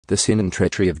the sin and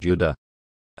treachery of Judah.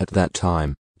 At that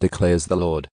time, declares the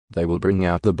Lord, they will bring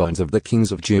out the bones of the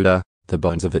kings of Judah, the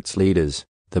bones of its leaders,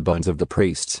 the bones of the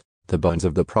priests, the bones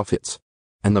of the prophets,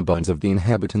 and the bones of the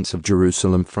inhabitants of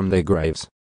Jerusalem from their graves.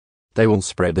 They will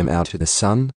spread them out to the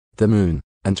sun, the moon,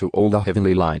 and to all the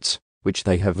heavenly lights, which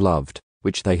they have loved,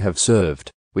 which they have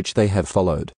served, which they have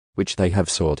followed, which they have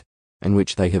sought, and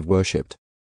which they have worshipped.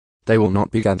 They will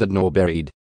not be gathered nor buried.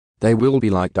 They will be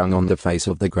like dung on the face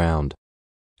of the ground.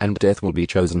 And death will be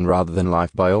chosen rather than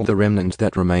life by all the remnant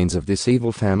that remains of this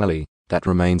evil family, that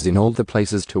remains in all the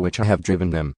places to which I have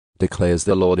driven them, declares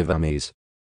the Lord of armies.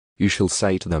 You shall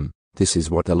say to them, this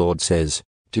is what the Lord says,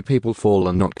 do people fall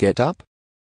and not get up?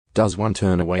 Does one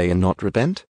turn away and not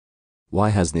repent? Why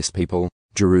has this people,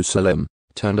 Jerusalem,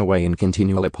 turned away in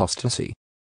continual apostasy?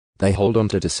 They hold on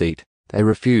to deceit, they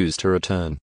refuse to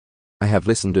return. I have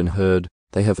listened and heard,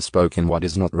 they have spoken what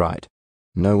is not right.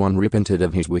 No one repented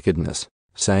of his wickedness,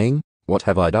 saying, what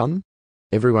have I done?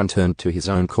 Everyone turned to his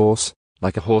own course,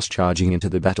 like a horse charging into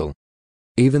the battle.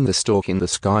 Even the stork in the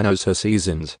sky knows her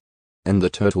seasons, and the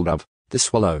turtle dove, the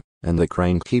swallow, and the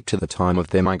crane keep to the time of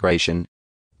their migration.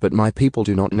 But my people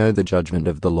do not know the judgment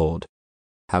of the Lord.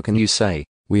 How can you say,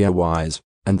 we are wise,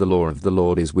 and the law of the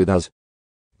Lord is with us?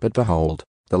 But behold,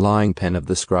 the lying pen of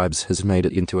the scribes has made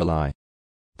it into a lie.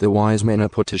 The wise men are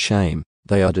put to shame,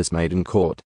 they are dismayed in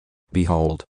court.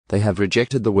 Behold, they have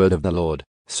rejected the word of the Lord,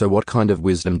 so what kind of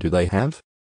wisdom do they have?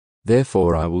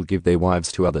 Therefore I will give their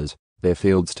wives to others, their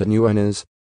fields to new owners.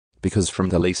 Because from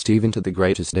the least even to the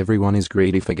greatest everyone is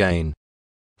greedy for gain.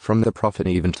 From the prophet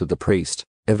even to the priest,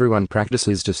 everyone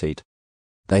practices deceit.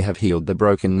 They have healed the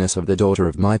brokenness of the daughter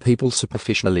of my people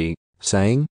superficially,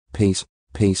 saying, peace,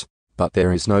 peace, but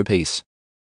there is no peace.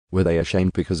 Were they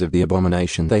ashamed because of the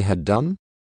abomination they had done?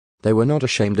 They were not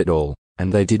ashamed at all,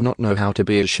 and they did not know how to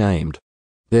be ashamed.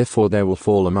 Therefore they will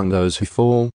fall among those who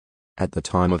fall. At the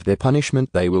time of their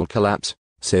punishment they will collapse,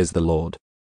 says the Lord.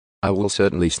 I will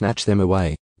certainly snatch them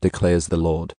away, declares the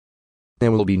Lord.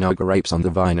 There will be no grapes on the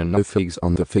vine and no figs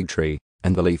on the fig tree,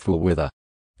 and the leaf will wither.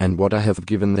 And what I have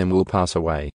given them will pass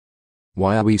away.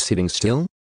 Why are we sitting still?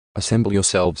 Assemble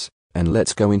yourselves, and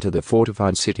let's go into the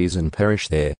fortified cities and perish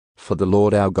there, for the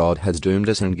Lord our God has doomed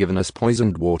us and given us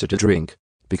poisoned water to drink,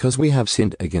 because we have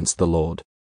sinned against the Lord.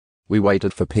 We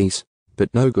waited for peace, but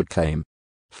no good came.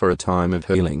 For a time of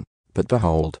healing, but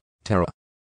behold, terror.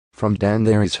 From Dan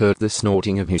there is heard the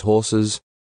snorting of his horses.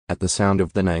 At the sound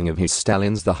of the neighing of his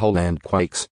stallions the whole land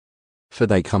quakes. For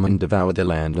they come and devour the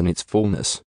land and its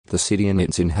fullness, the city and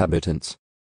its inhabitants.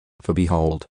 For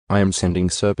behold, I am sending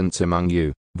serpents among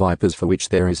you, vipers for which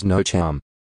there is no charm.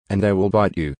 And they will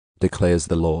bite you, declares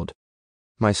the Lord.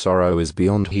 My sorrow is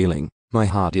beyond healing, my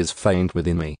heart is faint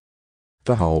within me.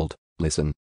 Behold,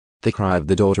 listen. The cry of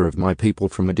the daughter of my people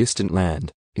from a distant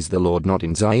land, is the Lord not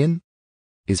in Zion?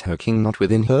 Is her king not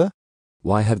within her?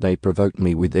 Why have they provoked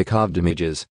me with their carved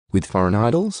images, with foreign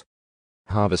idols?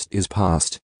 Harvest is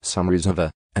past, summer is over,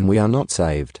 and we are not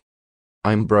saved.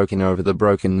 I am broken over the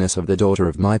brokenness of the daughter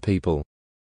of my people.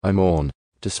 I mourn,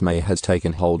 dismay has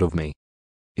taken hold of me.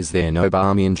 Is there no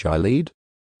balm in Gilead?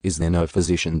 Is there no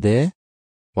physician there?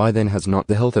 Why then has not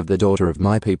the health of the daughter of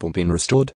my people been restored?